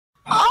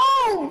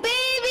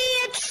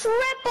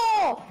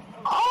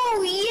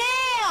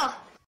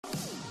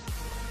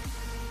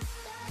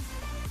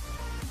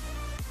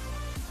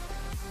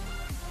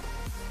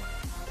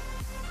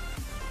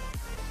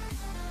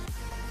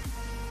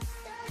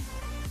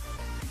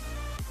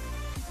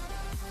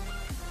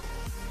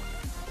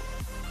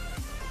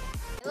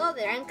Hello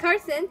there, I'm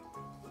Carson,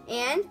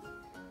 and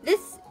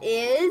this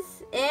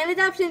is an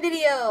adoption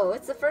video.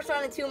 It's the first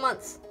one in 2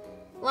 months.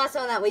 The last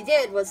one that we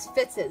did was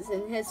Fitz's,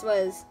 and his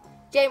was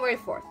January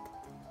 4th.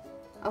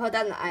 I'll put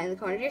that in the eye in the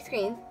corner of your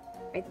screen,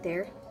 right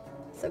there.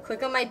 So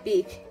click on my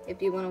beak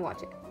if you want to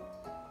watch it.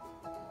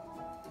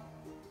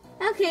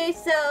 Okay,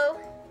 so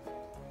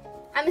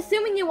I'm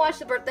assuming you watched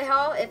the birthday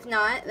haul. If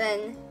not,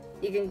 then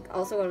you can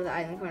also go to the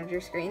eye in the corner of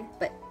your screen.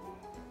 But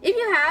if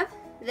you have,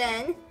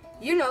 then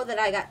you know that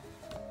I got,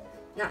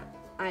 not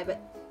I, but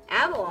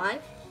Avalon,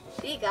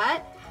 she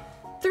got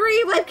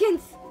 3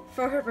 Webkinz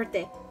for her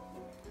birthday.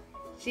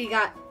 She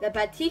got the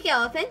Batik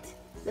Elephant,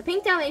 the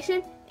Pink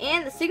Dalmatian,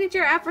 and the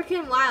signature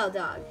African Wild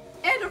Dog.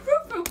 And a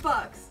fruit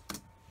box.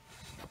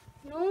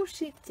 No,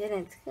 she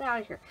didn't. Get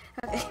out of here.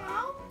 Okay.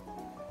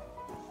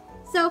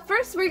 So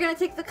first we're going to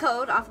take the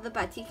code off of the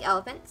Batik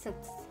Elephant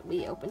since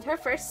we opened her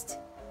first.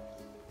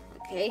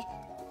 Okay.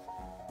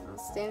 I'll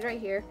stand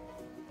right here.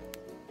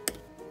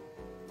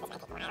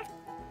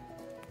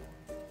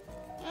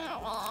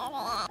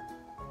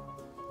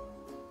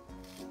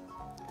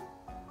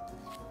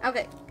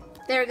 Okay,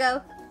 there we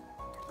go.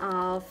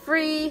 All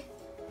free.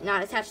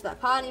 Not attached to that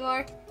paw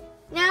anymore.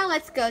 Now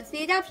let's go to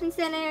the adoption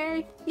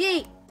center.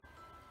 Yay!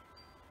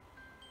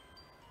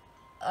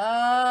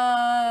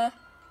 I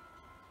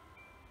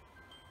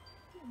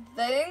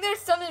think there's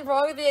something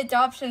wrong with the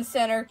adoption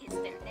center. Is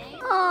their name?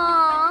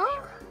 Aww.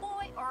 A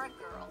boy or a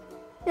girl?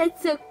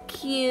 That's so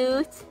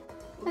cute.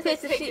 Okay,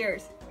 so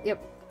Figures.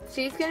 Yep.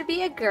 She's gonna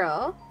be a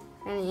girl.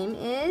 Her name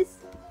is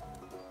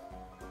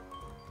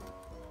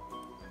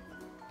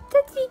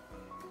Tootsie.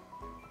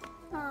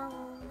 Aww.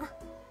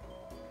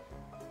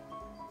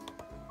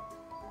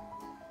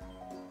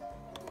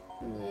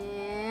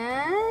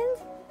 And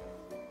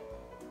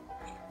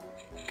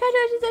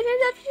congratulations on your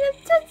adoption of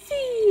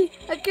Tootsie!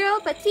 A girl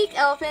Batik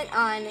Elephant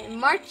on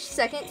March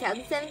 2nd,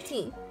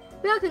 2017.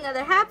 Welcome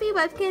another happy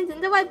Webkinz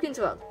in the Webkinz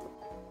world.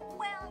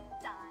 Well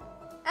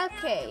done.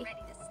 Okay. Now you're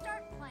ready to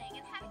start playing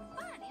and having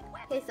fun in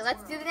Webkinz Okay, so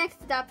let's do the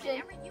next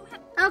adoption. Whenever you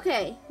have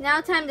Okay,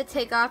 now time to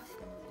take off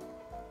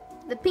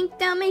the Pink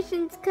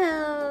Dalmatian's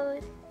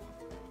code.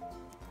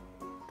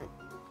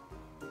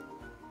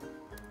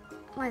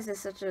 Why is this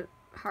such a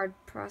hard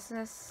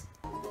process?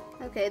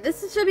 Okay,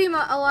 this should be a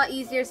lot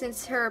easier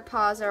since her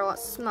paws are a lot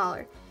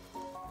smaller.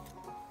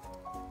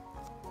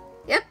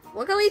 Yep,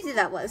 look how easy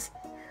that was.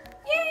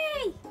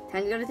 Yay!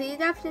 Time to go to the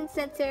adoption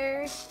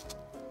center.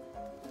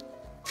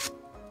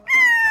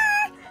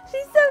 Ah,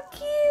 she's so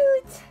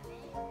cute!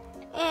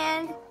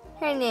 And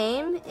her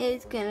name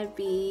is gonna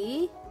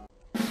be...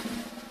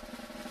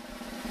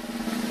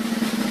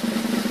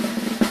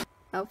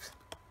 Oops,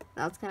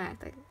 that's gonna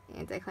act like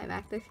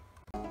anticlimactic.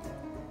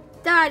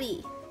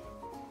 Dottie.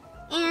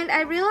 And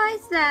I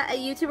realized that a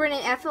YouTuber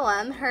named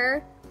FLM,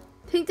 her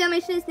Pink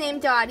Dalmatian is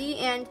named Dottie,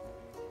 and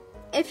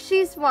if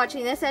she's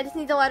watching this, I just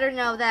need to let her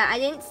know that I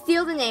didn't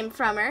steal the name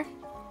from her.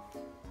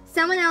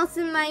 Someone else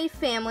in my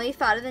family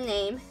thought of the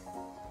name,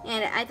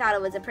 and I thought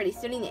it was a pretty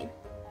sturdy name.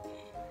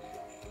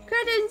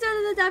 Congratulations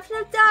on the adoption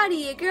of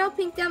Dottie, a girl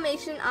Pink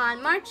Dalmatian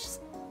on March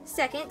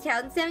 2nd,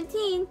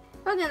 2017.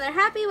 Welcome to their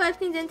happy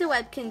Webkinz into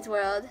Webkinz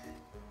world.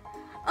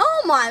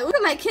 Oh my, look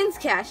at my Kinz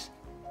cash.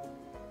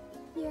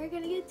 You're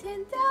gonna get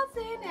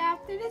 10,000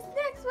 after this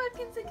next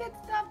Webkinz that gets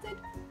adopted.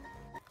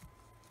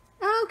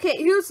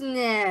 Okay, who's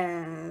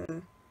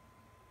next?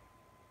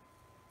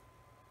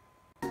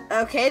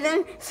 Okay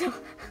then, so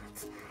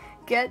let's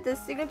get the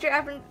signature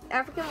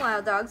African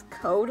Wild Dog's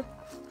code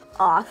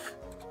off.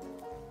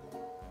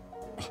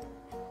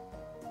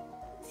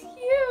 It's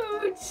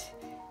huge.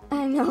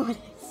 I know it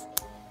is.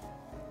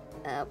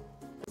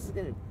 This is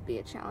gonna be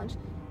a challenge.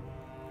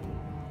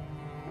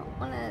 I don't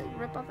want to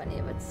rip off any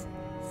of its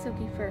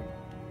silky fur.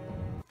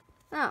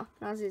 Oh,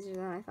 that was easier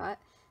than I thought.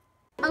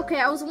 Okay,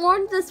 I was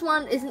warned this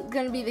one isn't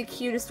going to be the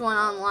cutest one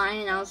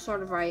online, and I was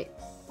sort of right.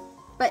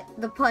 But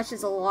the plush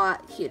is a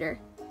lot cuter.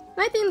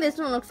 I think this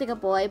one looks like a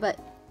boy, but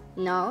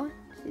no.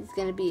 She's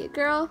going to be a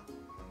girl.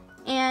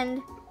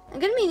 And I'm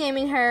going to be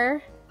naming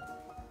her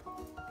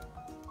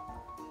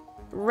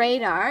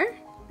Radar,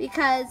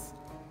 because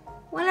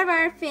one of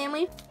our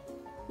family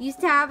used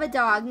to have a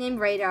dog named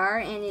Radar,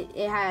 and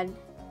it had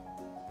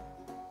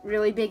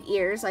really big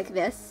ears like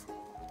this.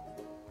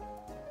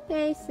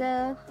 Okay,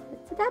 so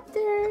let's adopt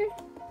her.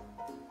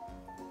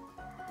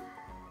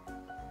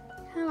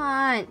 Come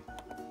on.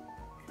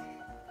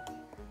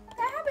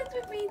 That happens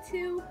with me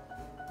too.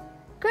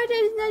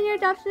 Congratulations on your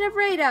adoption of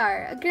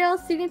Radar, a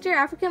girl's signature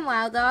African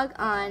Wild Dog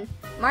on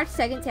March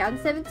 2nd,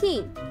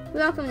 2017. We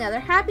welcome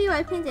another happy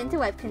Webkinz into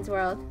Webkinz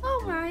world.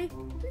 Oh my,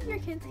 this is your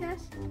Kinz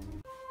cash.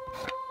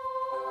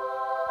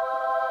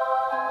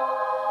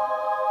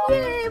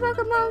 Yay,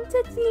 welcome home,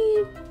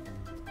 Tootsie.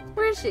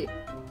 Where is she?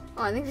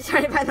 Oh, I think she's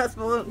trying to buy those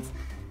balloons.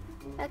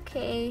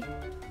 Okay.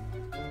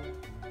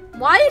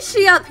 Why is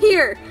she up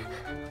here?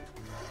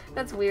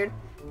 That's weird.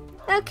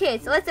 Okay,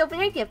 so let's open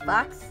her gift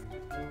box.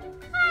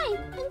 Hi,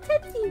 I'm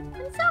Tootsie.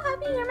 I'm so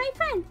happy you're my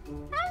friend.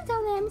 I'm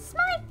told that I'm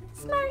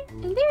smart,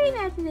 and very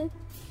imaginative.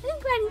 I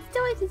think writing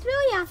stories is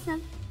really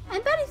awesome.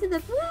 I'm buddies with a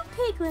blue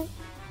piglet.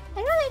 I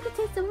really like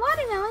to taste some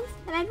watermelons,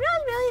 and I'd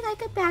really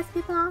like a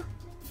basketball.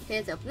 Okay,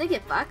 let's open the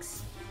gift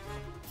box.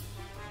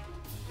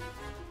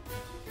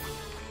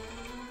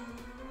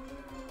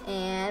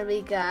 And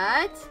we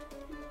got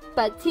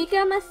Batik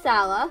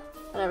Masala,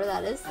 whatever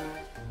that is.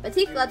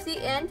 Batik Lepsy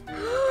and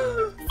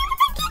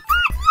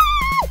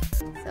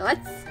so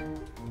let's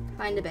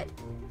find a bed.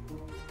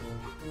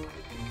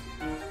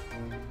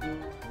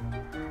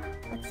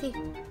 Let's see.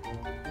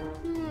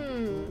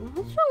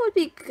 Which one would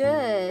be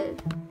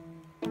good?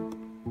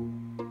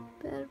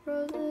 Bed of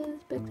roses,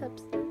 big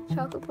cups,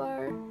 chocolate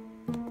bar,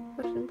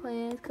 cushion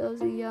plants,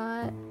 cozy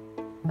yacht,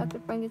 Dr.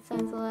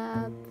 Frankenstein's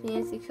lab,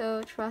 fancy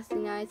coach, frosty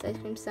nights, ice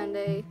cream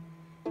sundae,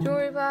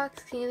 jewelry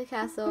box, king of the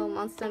castle,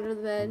 monster under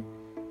the bed,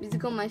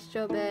 musical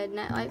maestro bed,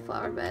 nightlight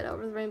flower bed,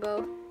 over the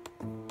rainbow.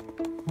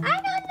 I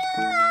don't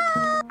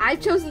know! I've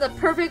chosen the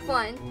perfect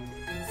one.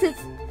 Since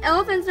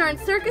elephants are in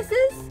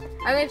circuses,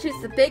 I'm gonna choose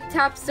the big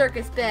top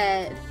circus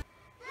bed.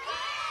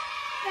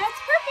 That's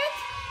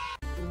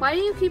perfect. Why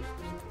do you keep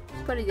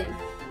putting it in?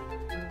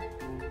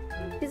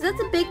 Because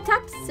that's a big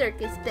top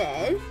circus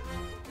bed.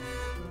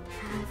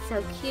 Oh,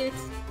 so cute.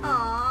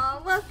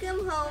 Aw,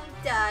 welcome home,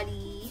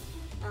 Dottie.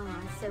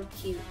 Aw, so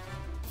cute.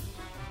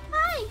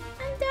 Hi,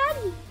 I'm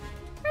Dottie.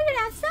 We're gonna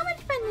have so much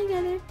fun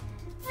together.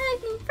 I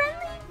like being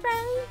friendly,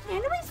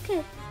 and always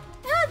good.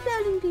 I love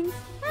building things.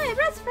 One of my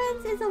best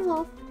friends is a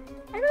wolf.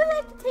 I really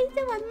like to taste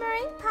of a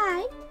meringue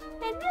pie,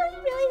 and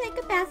really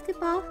like a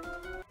basketball.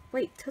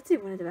 Wait, Tootsie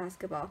wanted a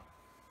basketball.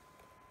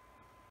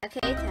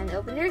 Okay, time to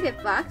open your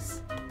gift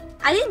box.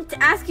 I didn't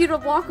ask you to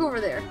walk over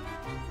there.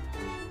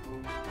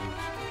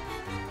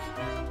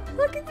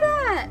 Look at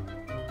that!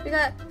 We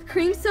got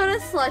cream soda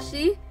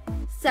slushie,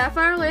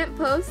 sapphire lamp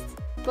post,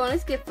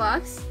 bonus gift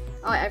box.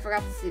 Oh, I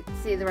forgot to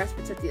see the rest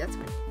for Tootsie, that's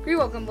fine. Green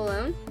welcome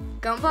balloon,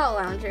 gumball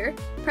lounger,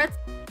 pretzel.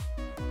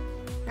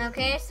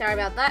 Okay, sorry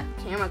about that.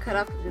 Camera cut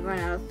off because we ran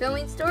out of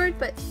filming storage,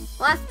 but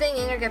last thing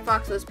in your gift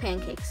box was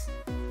pancakes.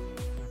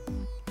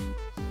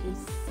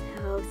 She's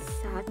so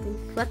soft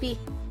and fluffy.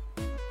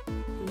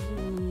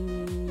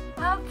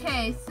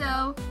 Okay,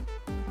 so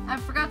I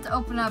forgot to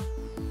open up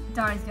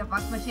Dottie's gift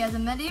box, but she has a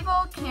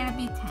medieval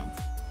canopy tent.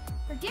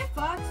 Her gift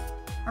box?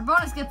 Her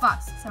bonus gift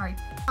box, sorry.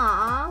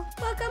 Aw,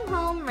 welcome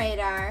home,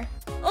 Radar.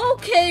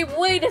 Okay,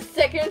 wait a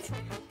second.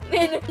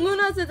 In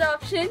Luna's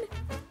adoption,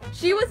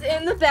 she was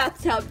in the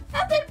bathtub.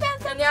 That's in the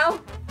bathtub. And now,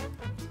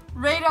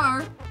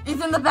 Radar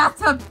is in the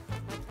bathtub.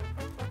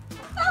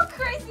 How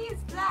crazy is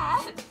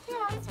that?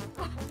 That's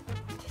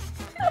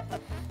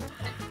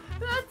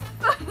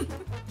funny.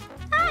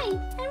 Hi,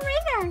 I'm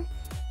Radar.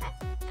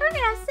 We're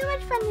gonna have so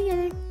much fun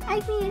together. I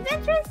like being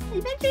adventurous,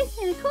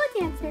 and a cool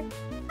dancer.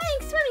 I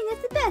think swimming is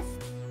the best.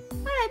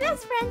 One of my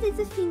best friends is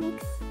a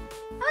phoenix.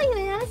 I'll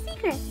leave it on a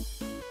secret.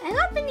 I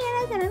love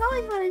bananas, and I've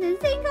always wanted a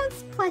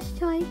Zangos plush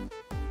toy.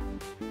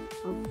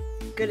 Oh,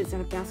 good, it's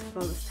not a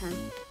basketball this time.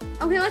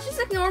 Okay, let's just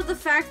ignore the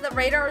fact that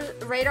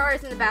Radar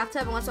is in the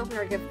bathtub, and let's open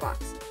our gift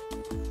box.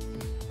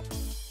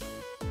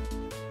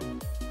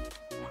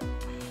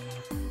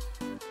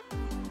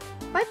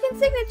 Webkinz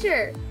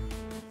signature.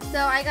 So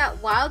I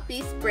got Wild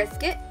Beast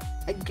Brisket,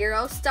 a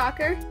Gyro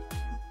Stalker,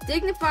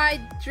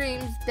 Dignified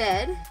Dreams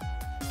Bed,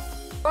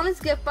 bonus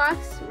gift box,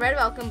 Red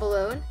Welcome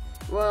Balloon,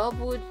 Royal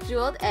Blue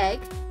Jeweled Egg,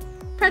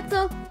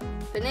 Pretzel,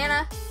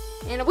 Banana,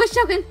 and a Wish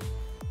Token.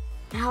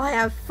 Now I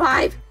have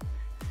 5.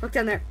 Look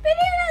down there.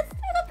 Bananas!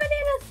 I love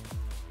bananas!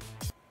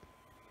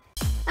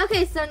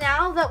 Okay, so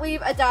now that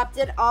we've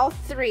adopted all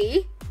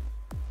 3,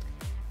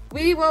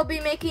 we will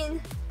be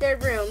making their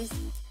rooms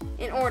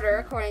in order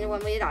according to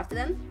when we adopted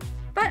them.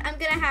 But I'm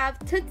gonna have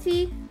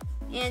Tootsie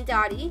and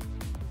Dottie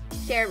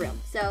share a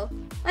room. So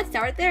let's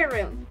start with their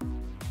room.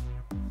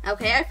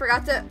 Okay, I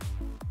forgot to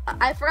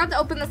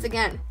open this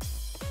again.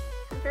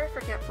 I'm very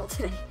forgetful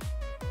today.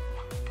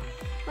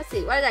 Let's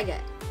see, what did I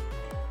get?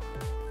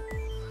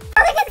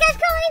 Oh, we just got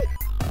going!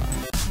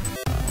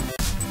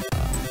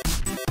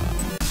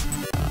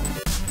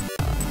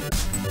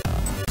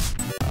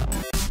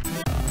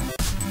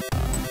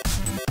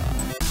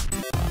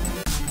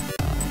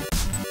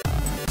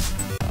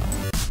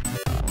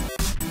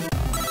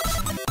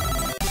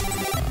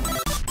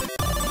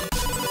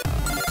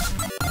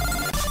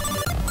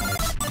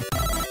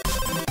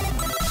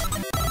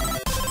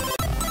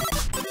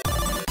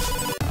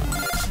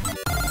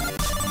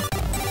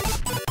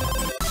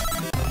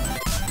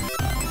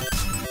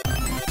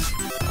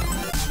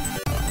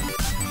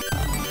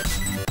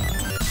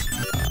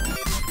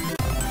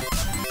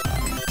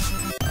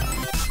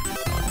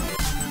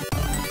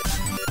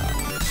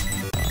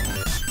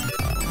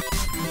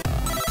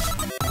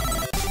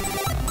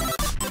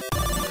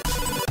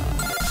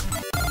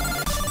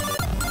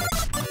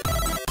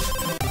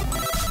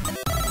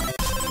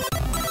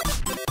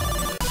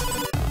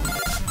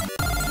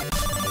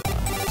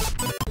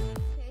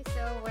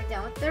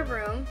 Their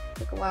room.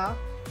 Took a while.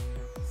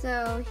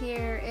 So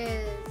here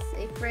is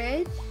a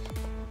fridge.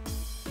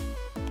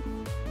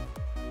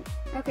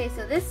 Okay,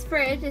 so this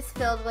fridge is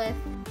filled with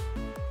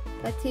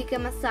Batik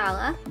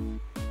Masala.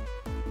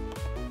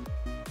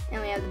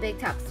 And we have the big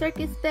top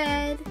circus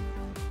bed,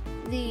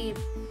 the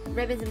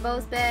ribbons and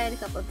bows bed, a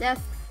couple of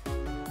desks,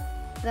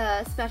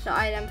 the special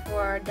item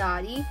for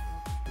Dottie,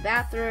 the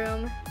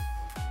bathroom,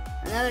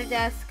 another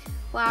desk,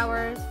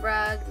 flowers,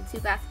 rugs, and 2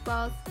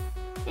 basketballs,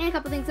 and a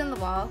couple things on the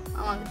wall,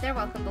 along with their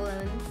welcome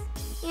balloons,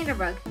 and a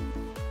rug.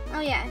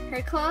 Oh yeah,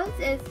 her clothes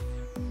is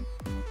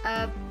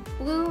a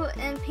blue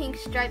and pink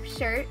striped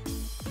shirt,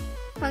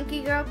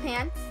 funky girl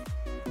pants,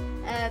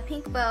 a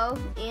pink bow,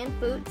 and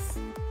boots.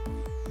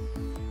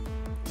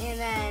 And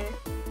then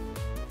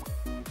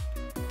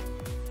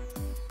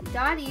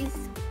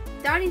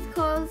Dottie's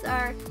clothes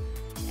are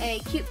a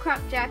cute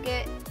crop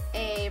jacket,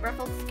 a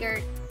ruffled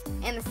skirt,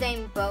 and the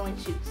same bow and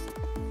shoes.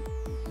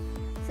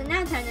 So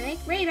now time to make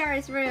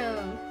Radar's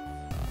room.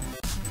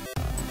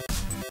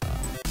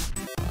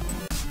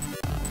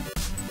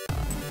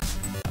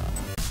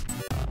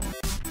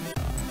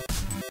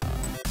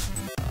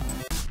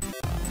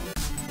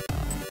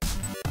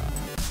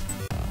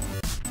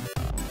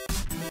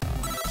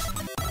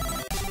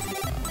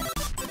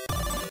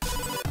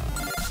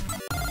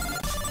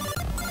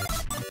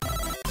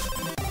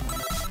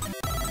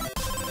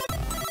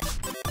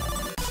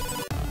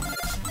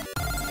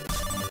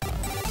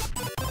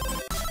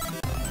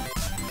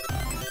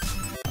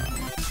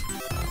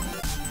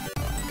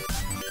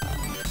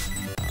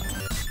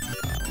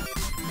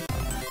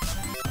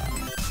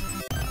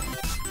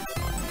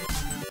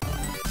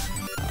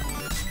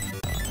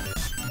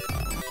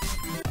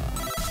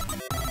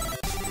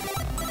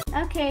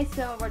 Okay,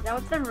 so we're done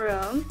with the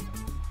room.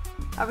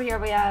 Over here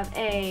we have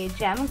a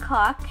gem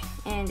clock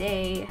and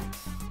a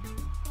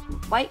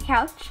white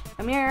couch,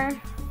 a mirror,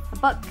 a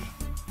book,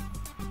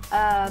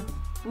 a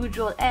blue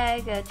jeweled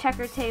egg, a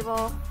checker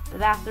table, the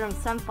bathroom,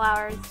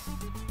 sunflowers,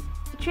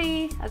 a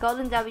tree, a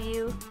golden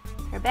W,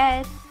 her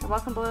bed, her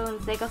welcome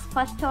balloons, Legos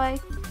plush toy,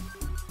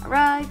 a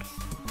rug,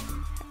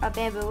 a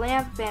bamboo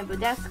lamp, bamboo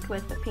desk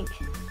with a pink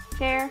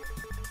chair,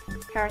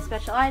 her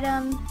special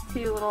item,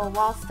 2 little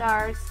wall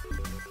stars,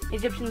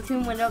 Egyptian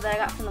tomb window that I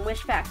got from the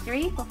Wish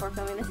Factory before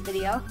filming this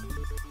video,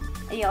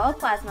 a yellow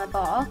plasma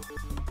ball,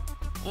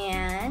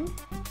 and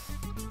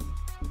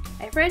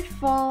a fridge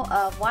full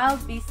of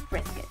wild beast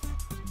brisket.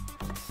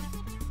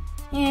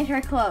 And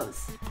her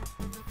clothes.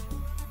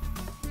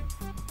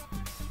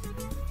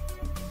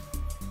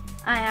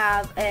 I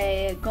have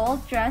a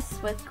gold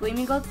dress with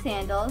gleaming gold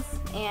sandals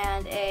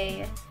and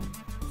a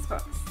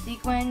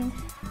sequined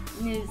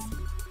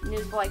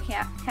newsboy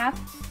cap.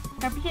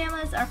 Her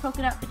pajamas are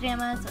polka dot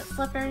pajamas with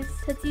slippers.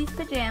 Tootsie's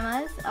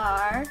pajamas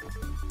are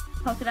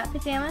polka dot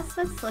pajamas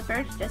with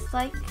slippers, just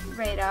like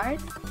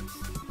Radar's.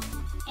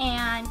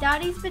 And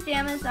Dottie's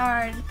pajamas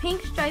are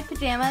pink striped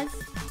pajamas,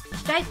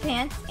 striped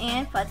pants,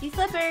 and fuzzy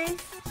slippers.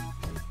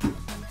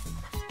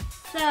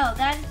 So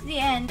that is the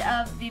end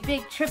of the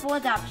big triple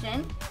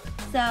adoption.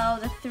 So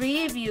the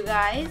 3 of you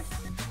guys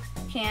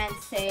can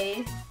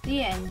say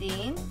the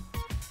ending.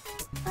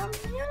 I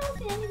don't know what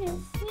the ending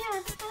is. Yeah,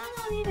 I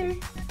don't know either.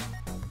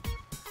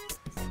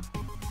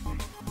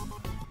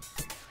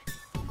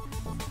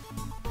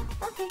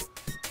 Okay.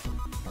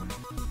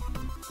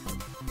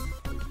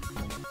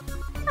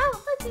 Oh,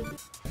 okay.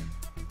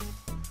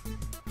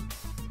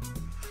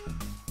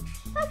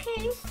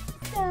 Okay,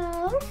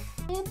 so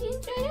if you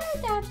enjoyed our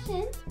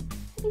adoption,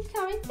 please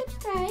comment,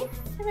 subscribe,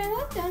 and I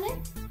love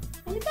donuts,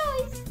 and as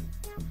always,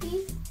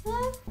 peace,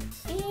 love,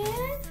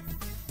 and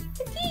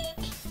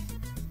fatigue.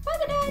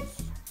 Polka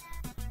dots,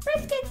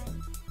 briskets.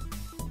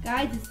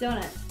 Guys, it's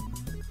donuts.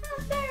 Oh,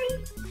 sorry.